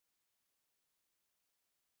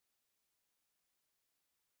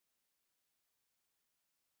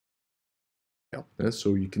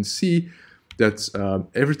So you can see that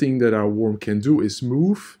everything that our worm can do is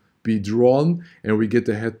move, be drawn, and we get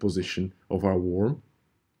the head position of our worm.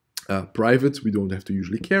 Private, we don't have to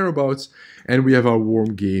usually care about, and we have our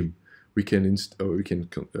worm game. We can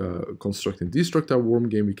construct and destruct our worm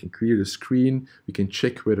game. We can clear the screen. We can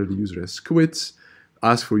check whether the user has quit,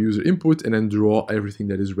 ask for user input, and then draw everything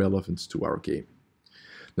that is relevant to our game.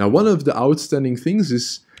 Now, one of the outstanding things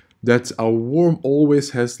is that our worm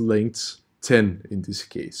always has length 10 in this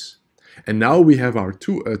case. And now we have our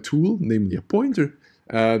tool, namely a pointer,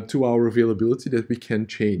 to our availability that we can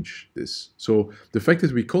change this. So the fact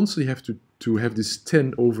that we constantly have to have this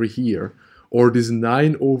 10 over here or this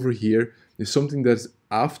 9 over here is something that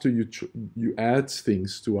after you add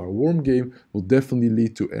things to our worm game will definitely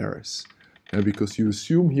lead to errors. Because you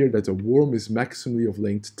assume here that a worm is maximally of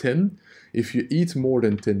length 10. If you eat more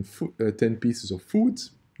than 10 pieces of food,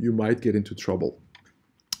 you might get into trouble.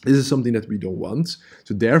 This is something that we don't want.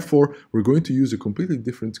 So therefore, we're going to use a completely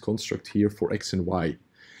different construct here for x and y.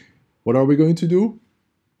 What are we going to do?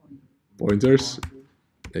 Pointers.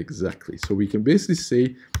 Exactly. So we can basically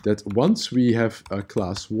say that once we have a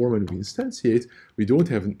class worm and we instantiate, we don't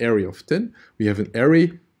have an array of 10. We have an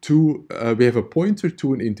array to, we have a pointer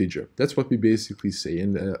to an integer. That's what we basically say.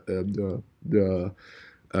 And the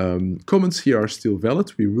comments here are still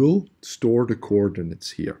valid. We will store the coordinates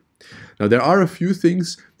here. Now, there are a few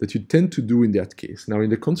things that you tend to do in that case. Now,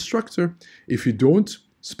 in the constructor, if you don't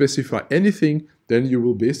specify anything, then you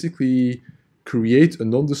will basically create a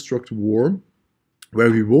non-destruct worm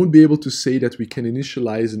where we won't be able to say that we can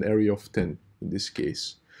initialize an array of 10 in this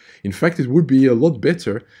case. In fact, it would be a lot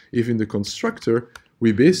better if in the constructor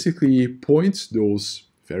we basically point those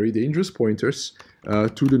very dangerous pointers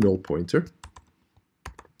to the null pointer.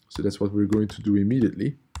 So that's what we're going to do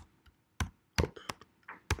immediately.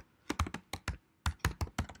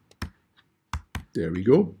 There we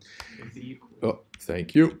go. Oh,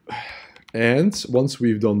 thank you. And once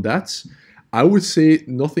we've done that, I would say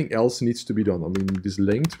nothing else needs to be done. I mean, this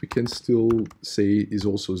length we can still say is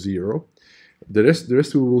also 0. The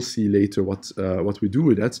rest we will see later what we do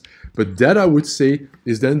with that. But that I would say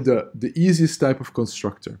is then the easiest type of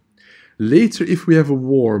constructor. Later, if we have a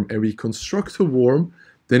worm and we construct a worm,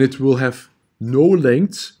 then it will have no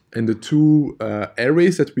length, and the two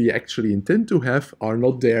arrays that we actually intend to have are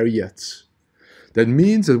not there yet. That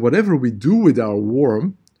means that whatever we do with our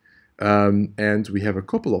worm, and we have a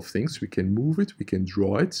couple of things, we can move it, we can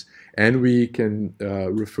draw it, and we can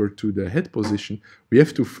refer to the head position. We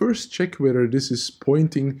have to first check whether this is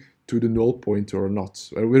pointing to the null pointer or not,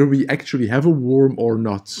 whether we actually have a worm or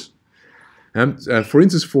not. And for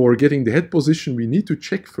instance, for getting the head position, we need to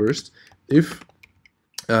check first if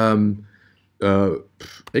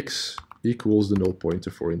x equals the null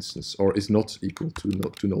pointer, for instance, or is not equal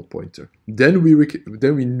to null pointer. Then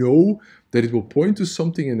we know that it will point to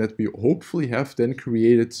something and that we hopefully have then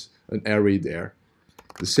created an array there.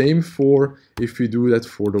 The same for if we do that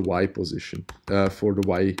for the y position, for the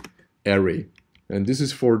y array. And this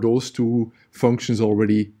is for those two functions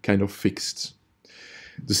already kind of fixed.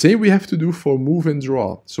 The same we have to do for move and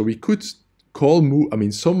draw. So we could call move, I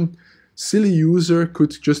mean, some silly user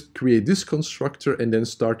could just create this constructor and then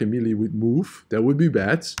start immediately with move. That would be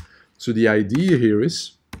bad. So the idea here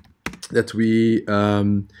is that we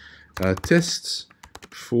test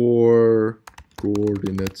for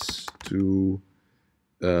coordinates to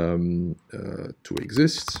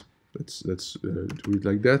exist. Let's do it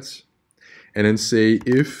like that. And then say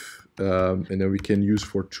if, and then we can use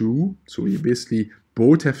for true. So we basically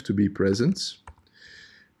both have to be present.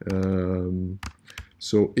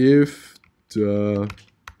 So if the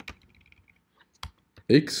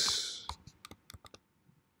x,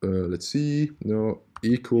 let's see, no,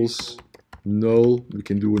 equals null, we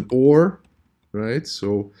can do an or, right?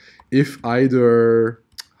 So if either,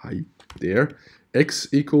 there, x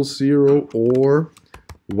equals 0 or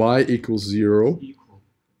y equals 0.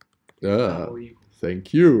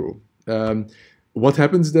 Thank you. What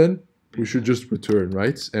happens then? We should just return,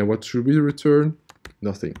 right? And what should we return?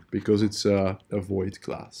 Nothing, because it's a void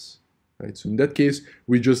class, right? So in that case,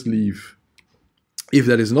 we just leave. If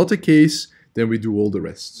that is not the case, then we do all the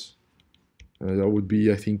rest. That would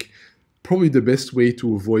be, I think, probably the best way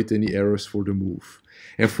to avoid any errors for the move.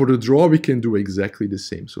 And for the draw, we can do exactly the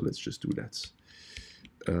same. So let's just do that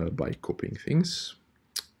by copying things.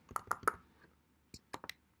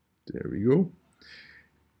 There we go.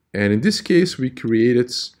 And in this case, we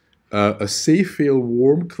created a safe fail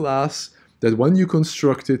worm class that when you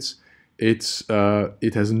construct it,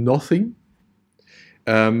 it has nothing.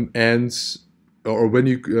 Or when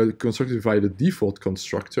you construct it via the default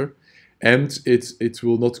constructor, and it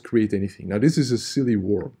will not create anything. Now this is a silly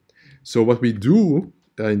worm. So what we do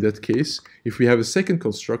in that case, if we have a second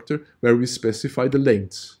constructor where we specify the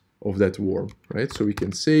length of that worm, right? So we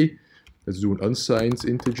can say, let's do an unsigned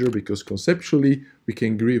integer, because conceptually we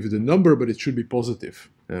can give it a number, but it should be positive,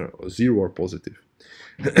 0 or positive.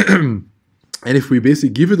 And if we basically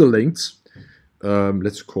give it a length,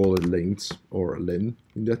 let's call it length or len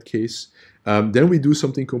in that case, then we do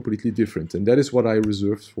something completely different, and that is what I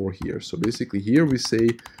reserved for here. So basically here we say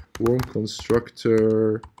worm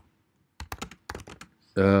constructor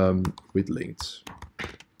with length.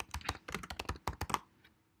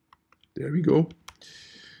 There we go.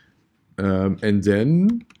 And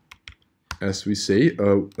then, as we say,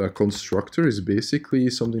 a constructor is basically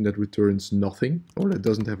something that returns nothing, or that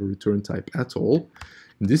doesn't have a return type at all.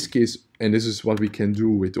 In this case, and this is what we can do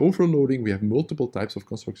with overloading, we have multiple types of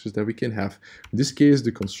constructors that we can have. In this case,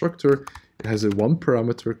 the constructor has a one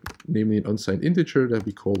parameter, namely an unsigned integer that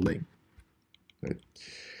we call len. Right.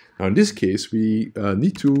 Now in this case, we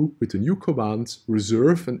need to, with the new command,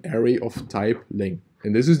 reserve an array of type len.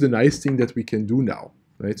 And this is the nice thing that we can do now.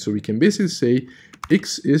 Right? So we can basically say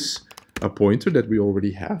x is a pointer that we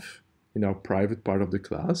already have in our private part of the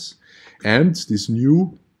class, and this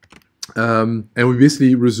new, and we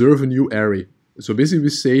basically reserve a new array. So basically we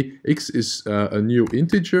say x is a new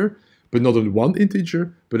integer, but not a one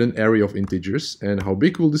integer, but an array of integers. And how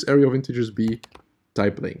big will this array of integers be?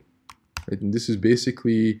 Type len. Right? And this is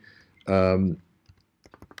basically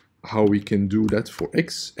how we can do that for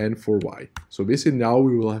x and for y. So basically now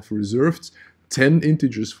we will have reserved 10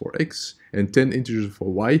 integers for x and 10 integers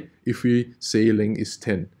for y if we say len is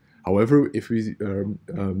 10. However, if we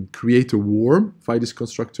create a worm via this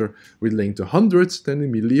constructor with length 100, then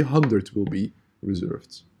immediately 100 will be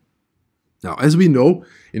reserved. Now, as we know,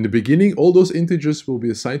 in the beginning, all those integers will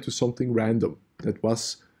be assigned to something random that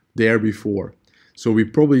was there before. So we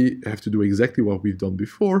probably have to do exactly what we've done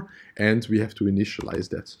before, and we have to initialize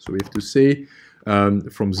that. So we have to say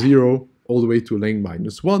from 0 all the way to len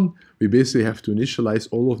 -1, we basically have to initialize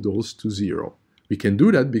all of those to 0. We can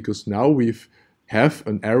do that because now we have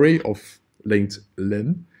an array of length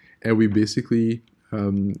len, and we basically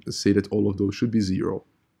say that all of those should be 0.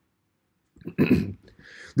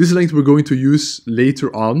 This length we're going to use later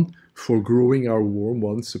on for growing our worm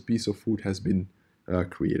once a piece of food has been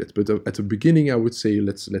created. But at the beginning, I would say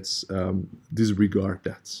let's disregard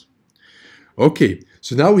that. Okay,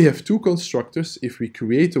 so now we have two constructors. If we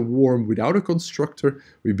create a worm without a constructor,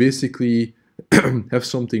 we basically have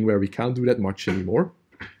something where we can't do that much anymore.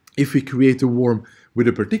 If we create a worm with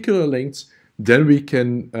a particular length, then we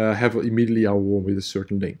can have immediately our worm with a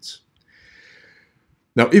certain length.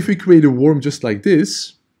 Now, if we create a worm just like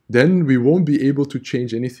this, then we won't be able to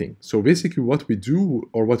change anything. So basically what we do,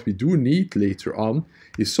 or what we do need later on,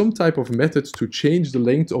 is some type of method to change the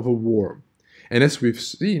length of a worm. And as we've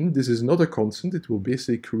seen, this is not a constant. It will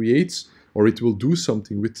basically create, or it will do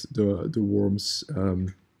something with the worms,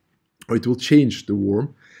 or it will change the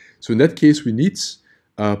worm. So in that case, we need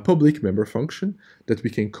a public member function that we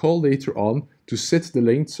can call later on to set the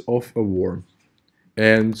length of a worm.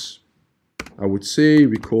 And I would say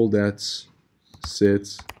we call that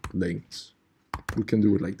set length. We can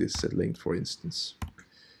do it like this, set length, for instance.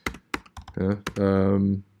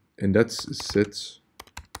 And that's set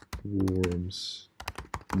worms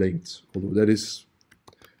length, although that is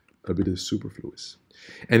a bit superfluous.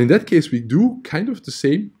 And in that case, we do kind of the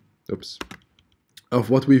same, of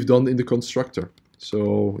what we've done in the constructor.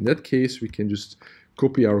 So in that case, we can just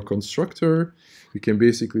copy our constructor. We can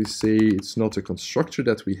basically say it's not a constructor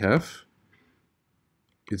that we have.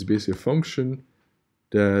 It's basically a function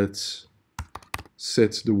that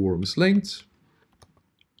sets the worm's length.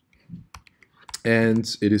 And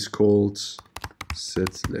it is called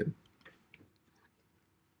setLen.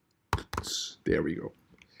 There we go.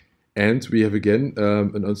 And we have again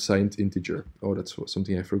an unsigned integer. Oh, that's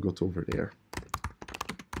something I forgot over there.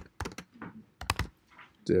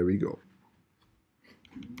 There we go.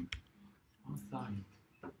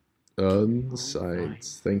 Unsigned.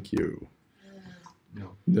 Thank you.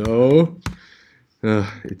 No.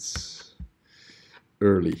 It's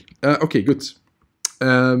early. Okay, good.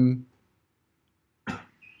 And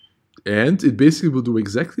it basically will do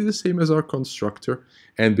exactly the same as our constructor,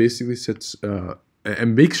 and basically sets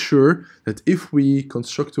and makes sure that if we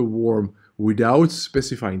construct a worm without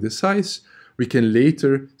specifying the size, we can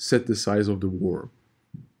later set the size of the worm.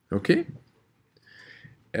 Okay?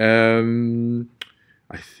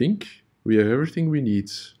 I think we have everything we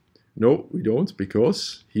need. No, we don't,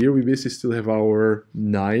 because here we basically still have our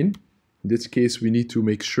 9. In this case, we need to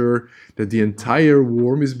make sure that the entire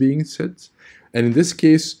worm is being set. And in this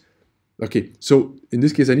case, Okay, so in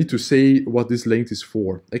this case, I need to say what this length is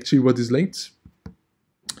for. Actually, what is length?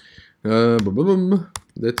 We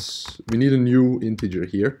need a new integer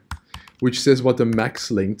here, which says what the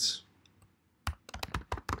max length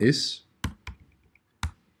is.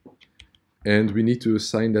 And we need to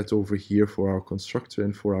assign that over here for our constructor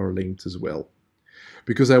and for our length as well.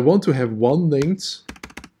 Because I want to have one length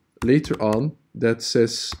later on that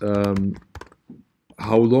says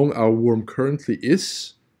how long our worm currently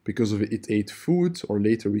is, because of it ate food, or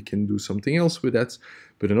later we can do something else with that.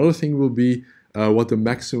 But another thing will be what the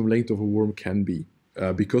maximum length of a worm can be,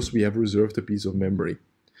 because we have reserved a piece of memory.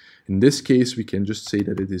 In this case, we can just say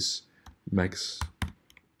that it is max,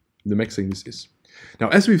 the max length is. Now,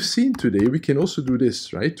 as we've seen today, we can also do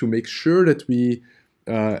this, right? To make sure that we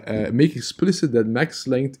make explicit that max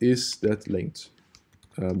length is that length.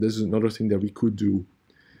 This is another thing that we could do.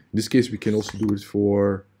 In this case, we can also do it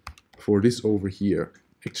for this over here.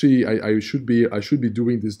 Actually, I should be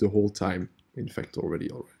doing this the whole time, in fact, already.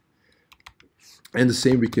 And the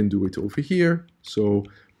same we can do it over here. So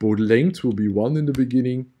both length will be 1 in the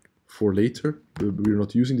beginning for later. We're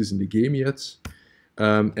not using this in the game yet.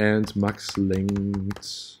 And max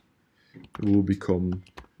length will become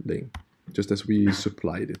length, just as we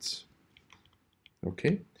supplied it.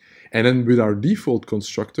 Okay. And then with our default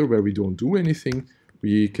constructor, where we don't do anything,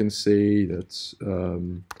 we can say that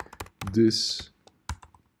this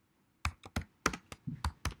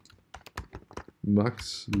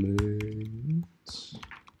max length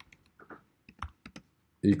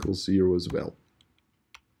equals 0 as well,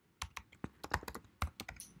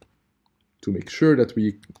 to make sure that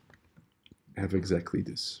we have exactly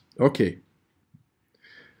this. Okay.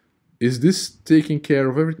 Is this taking care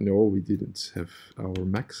of everything? No, we didn't have our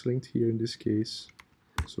max length here in this case.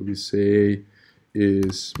 So we say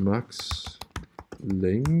is max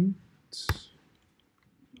length,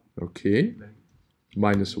 okay,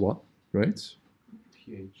 minus what, right?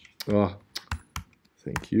 Ah,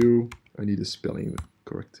 thank you. I need a spelling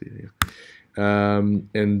correct here.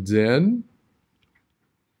 And then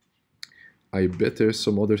I bet there's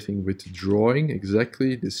some other thing with drawing.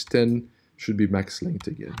 Exactly, this 10 should be max length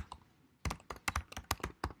again.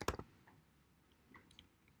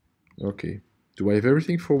 Okay, do I have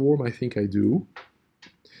everything for worm? I think I do.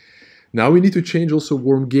 Now we need to change also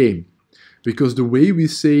worm game, because the way we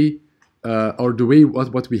say, or the way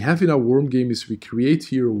what we have in our worm game is we create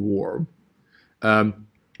here a worm.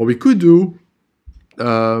 What we could do,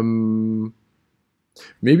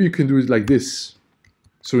 maybe you can do it like this.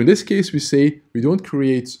 So in this case, we say we don't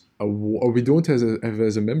create a worm, or we don't have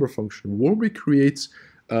as a member function worm. We create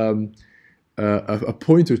a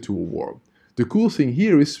pointer to a worm. The cool thing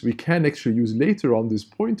here is we can actually use later on this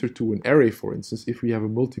pointer to an array, for instance, if we have a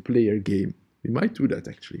multiplayer game. We might do that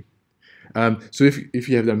actually. So if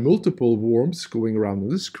you have then multiple worms going around on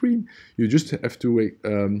the screen, you just have to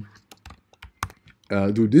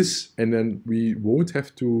do this, and then we won't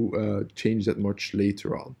have to change that much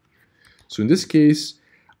later on. So in this case,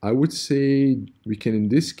 I would say we can, in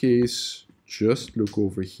this case, just look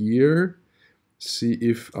over here, see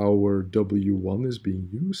if our W1 is being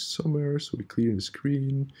used somewhere. So we clear the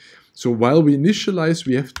screen. So while we initialize,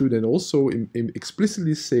 we have to then also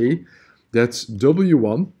explicitly say that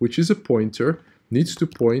W1, which is a pointer, needs to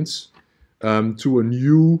point to a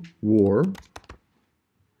new worm.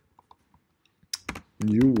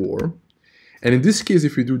 And in this case,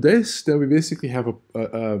 if we do this, then we basically have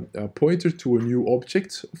a pointer to a new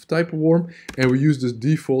object of type worm, and we use the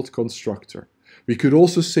default constructor. We could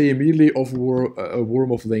also say immediately of a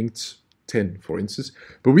worm of length 10, for instance,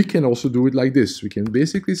 but we can also do it like this. We can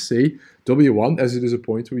basically say W1, as it is a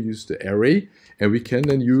pointer, we use the array, and we can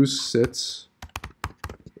then use set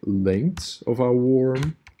length of our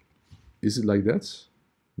worm. Is it like that?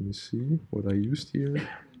 Let me see what I used here.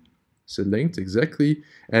 Set length, exactly.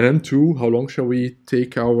 And then 2, how long shall we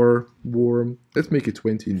take our worm? Let's make it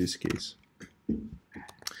 20 in this case.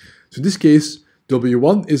 So in this case,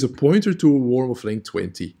 W1 is a pointer to a worm of length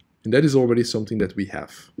 20. And that is already something that we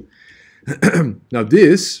have. Now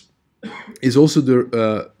this is also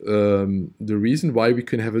the reason why we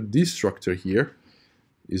can have a destructor here.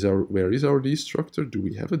 Where is our destructor? Do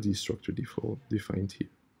we have a destructor defined here?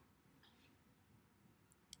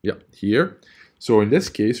 Yeah, here. So in this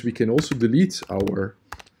case, we can also delete our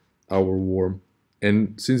worm.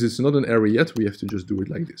 And since it's not an array yet, we have to just do it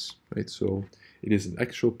like this, right? So it is an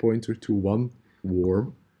actual pointer to one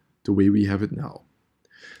worm, the way we have it now.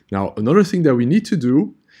 Now, another thing that we need to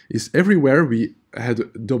do is everywhere we had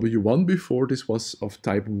W1 before, this was of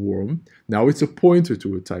type worm. Now it's a pointer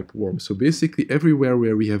to a type worm. So basically everywhere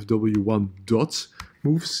where we have W1 dot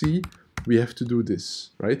move C, we have to do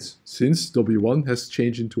this, right? Since w1 has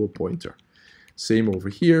changed into a pointer. Same over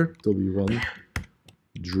here, w1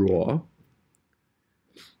 draw.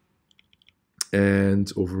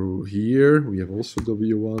 And over here, we have also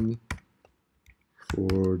w1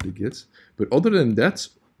 for the get. But other than that,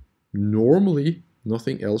 normally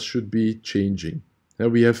nothing else should be changing. Now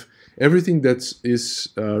we have everything that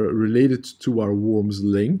is related to our worm's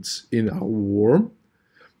length in our worm.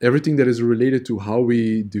 Everything that is related to how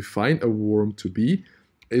we define a worm to be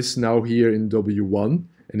is now here in w1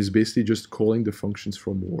 and is basically just calling the functions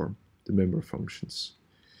from worm, the member functions.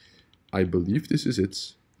 I believe this is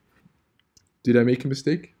it. Did I make a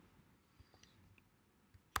mistake?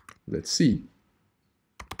 Let's see.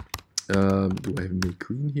 Do I have make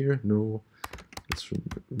clean here? No. Let's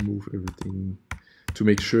remove everything to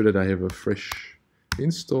make sure that I have a fresh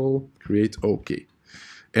install. Create. Okay.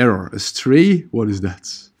 Error. A stray. What is that?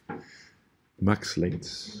 Max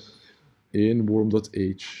length in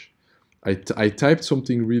worm.h. I typed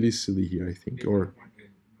something really silly here, I think. Or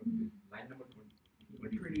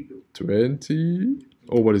 20.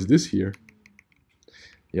 Oh, what is this here?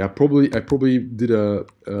 Yeah, I probably did a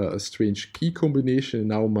strange key combination.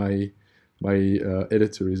 Now my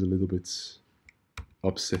editor is a little bit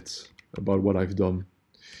upset about what I've done.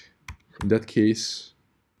 In that case,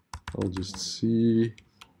 I'll just see.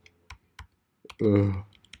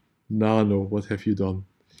 Nano, what have you done?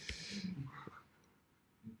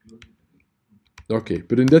 Okay,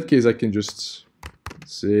 but in that case, I can just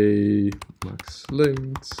say max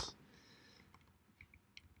length.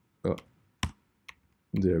 Oh,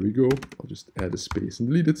 there we go. I'll just add a space and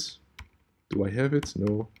delete it. Do I have it?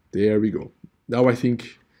 No. There we go. Now I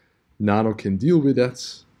think Nano can deal with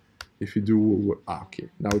that. If you do, okay,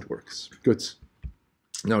 now it works. Good.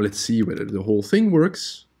 Now let's see whether the whole thing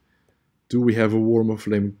works. Do we have a worm of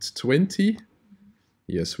length 20?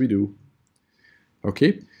 Yes, we do.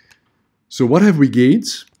 Okay. So what have we gained?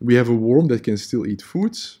 We have a worm that can still eat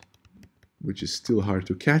food, which is still hard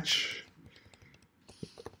to catch.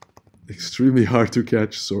 Extremely hard to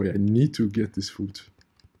catch. Sorry, I need to get this food.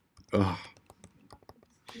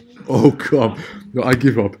 Oh, come. No, I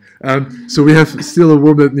give up. So we have still a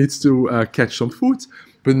worm that needs to catch some food.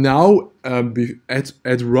 But now, at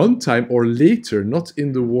runtime or later, not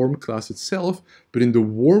in the worm class itself, but in the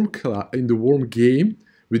worm game,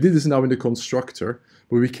 we did this now in the constructor,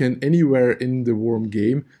 but we can anywhere in the worm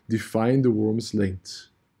game define the worm's length.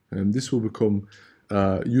 And this will become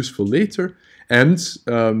useful later. And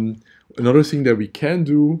another thing that we can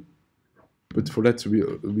do, but for that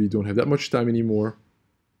we don't have that much time anymore,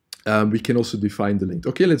 we can also define the length.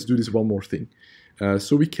 Okay, let's do this one more thing.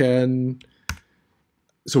 So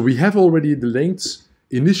we have already the length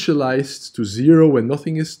initialized to 0 when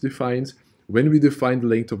nothing is defined. When we define the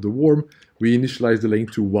length of the worm, we initialize the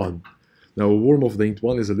length to 1. Now a worm of length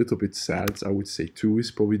 1 is a little bit sad. I would say 2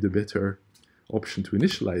 is probably the better option to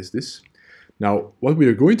initialize this. Now what we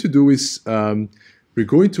are going to do is we're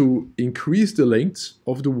going to increase the length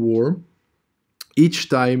of the worm each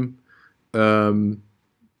time.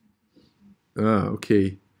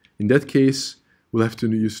 Okay, in that case we'll have to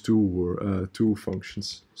use two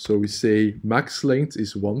functions. So we say max length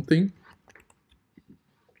is one thing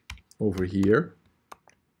over here,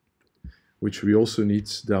 which we also need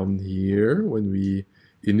down here when we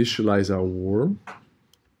initialize our worm.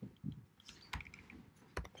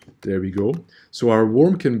 There we go. So our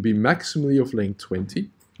worm can be maximally of length 20.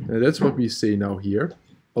 And that's what we say now here.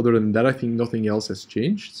 Other than that, I think nothing else has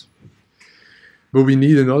changed. But we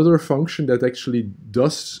need another function that actually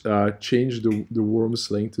does change the worm's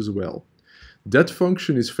length as well. That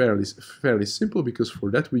function is fairly simple because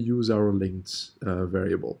for that we use our length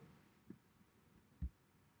variable.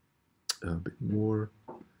 A bit more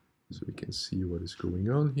so we can see what is going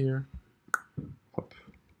on here. Hop.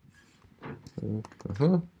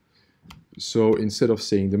 So instead of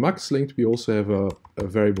saying the max length, we also have a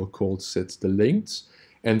variable called set the length,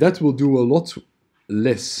 and that will do a lot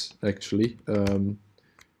less actually, and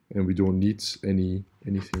we don't need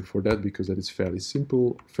anything for that because that is fairly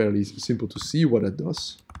simple to see what it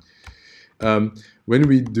does. When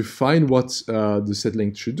we define what the set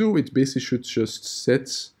length should do, it basically should just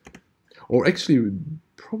set, or actually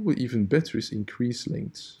probably even better is increase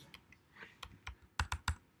length.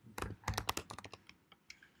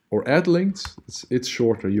 Or add length, it's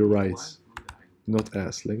shorter, you're right. Not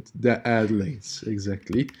as length, the add length,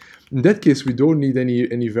 exactly. In that case, we don't need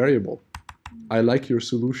any variable. I like your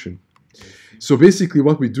solution. So basically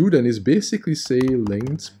what we do then is basically say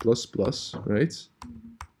length plus plus, right?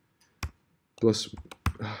 Plus,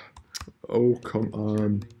 oh, come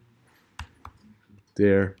on.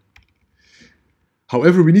 There.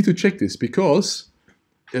 However, we need to check this because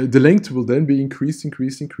the length will then be increased.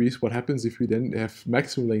 What happens if we then have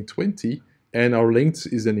maximum length 20 and our length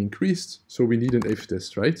is then increased? So we need an if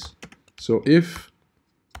test, right? So if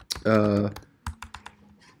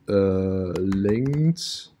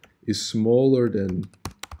length is smaller than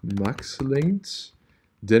max length,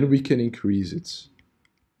 then we can increase it.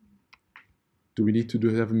 Do we need to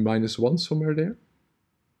have a -1 somewhere there?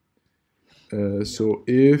 So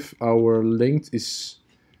if our length is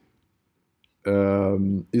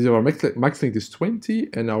our max length is 20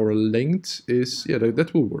 and our length is, yeah,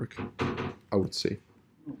 that will work, I would say.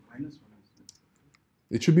 No, -1.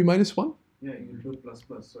 It should be -1? Yeah, you will do plus,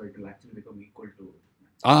 so it will actually become equal to.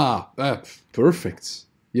 Perfect.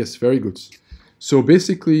 Yes, very good. So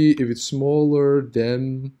basically, if it's smaller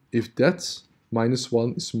than, if that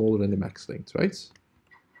 -1 is smaller than the max length, right?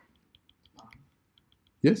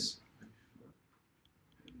 Yes?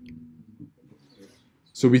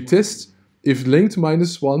 So we test if length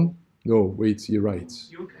 -1, no, wait, you're right.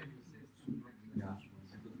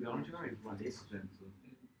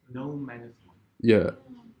 Yeah.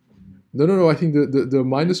 No, I think the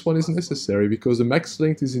 -1 is necessary because the max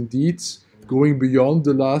length is indeed going beyond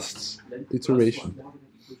the last iteration.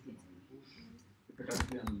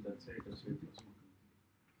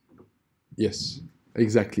 Yes,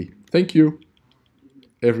 exactly. Thank you.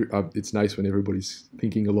 It's nice when everybody's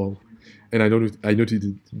thinking along. And I know to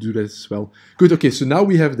do that as well. Good, okay, so now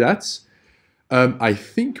we have that. I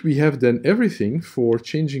think we have then everything for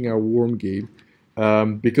changing our worm game.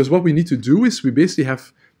 Because what we need to do is we basically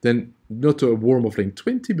have then not a worm of length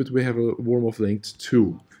 20, but we have a worm of length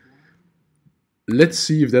 2. Let's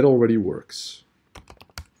see if that already works.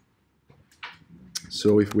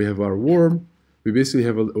 So if we have our worm, we basically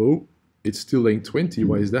have oh, it's still length 20.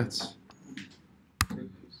 Why is that?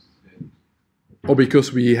 Oh,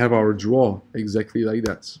 because we have our draw exactly like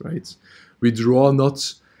that, right? We draw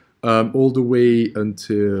not all the way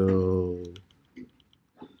until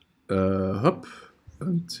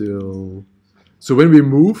so when we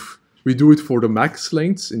move, we do it for the max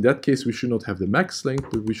length. In that case, we should not have the max length,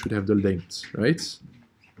 but we should have the length, right?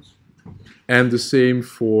 And the same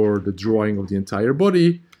for the drawing of the entire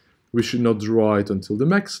body. We should not draw it until the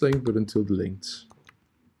max length, but until the length.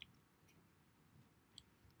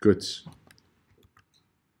 Good.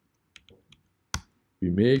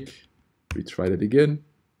 We try that again.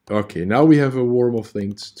 Okay, now we have a worm of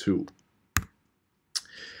length 2.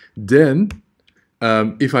 Then,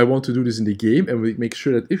 if I want to do this in the game, and we make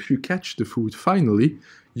sure that if you catch the food finally,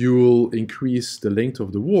 you will increase the length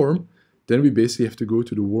of the worm, then we basically have to go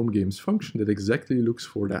to the worm games function that exactly looks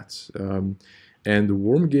for that. And the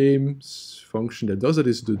worm games function that does it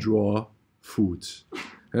is the draw food.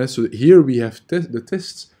 So here we have the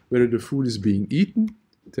tests whether the food is being eaten,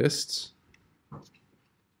 tests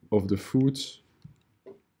of the food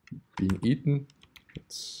being eaten.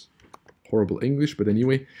 That's horrible English, but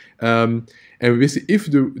anyway. And basically, if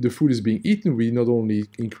the food is being eaten, we not only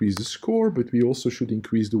increase the score, but we also should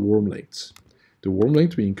increase the worm length. The worm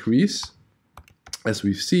length we increase, as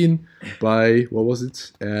we've seen, by, what was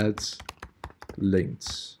it? Add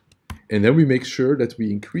length. And then we make sure that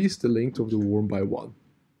we increase the length of the worm by 1.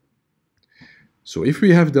 So if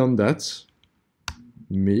we have done that,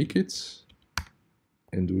 make it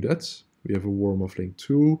and do that. We have a worm of length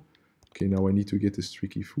 2. Okay, now I need to get this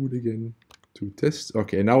tricky food again to test.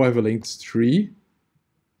 Okay, now I have a length 3.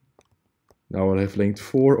 Now I'll have length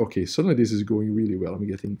 4. Okay, suddenly this is going really well. I'm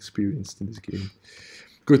getting experienced in this game.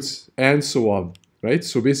 Good, and so on, right?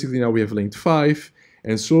 So basically now we have length 5,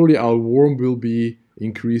 and slowly our worm will be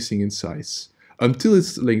increasing in size until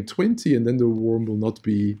it's length 20, and then the worm will not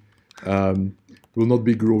be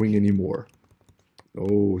growing anymore.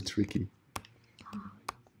 Oh, tricky.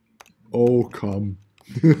 Oh, come.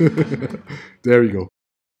 There we go.